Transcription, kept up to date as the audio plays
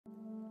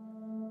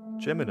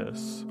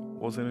Geminus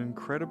was an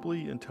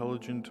incredibly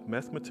intelligent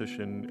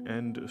mathematician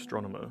and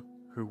astronomer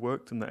who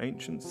worked in the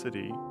ancient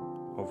city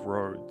of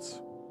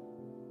Rhodes.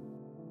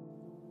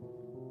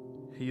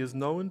 He is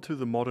known to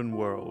the modern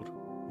world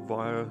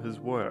via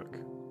his work,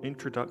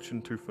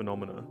 Introduction to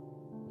Phenomena,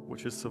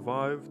 which has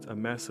survived a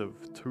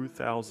massive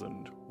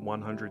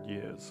 2,100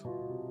 years.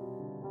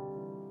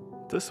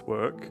 This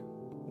work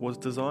was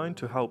designed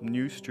to help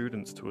new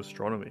students to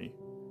astronomy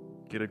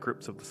get a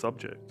grip of the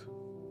subject.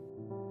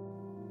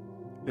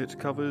 It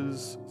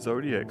covers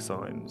zodiac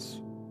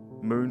signs,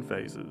 moon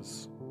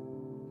phases,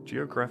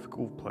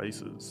 geographical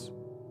places,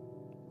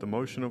 the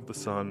motion of the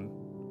sun,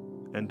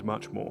 and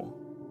much more.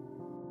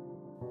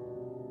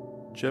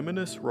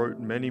 Geminus wrote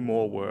many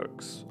more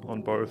works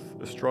on both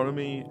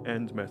astronomy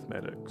and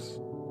mathematics.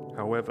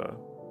 However,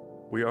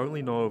 we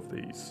only know of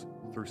these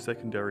through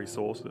secondary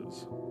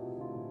sources.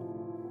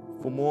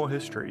 For more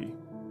history,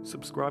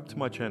 subscribe to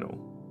my channel,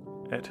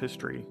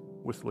 @History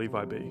with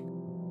Levi B.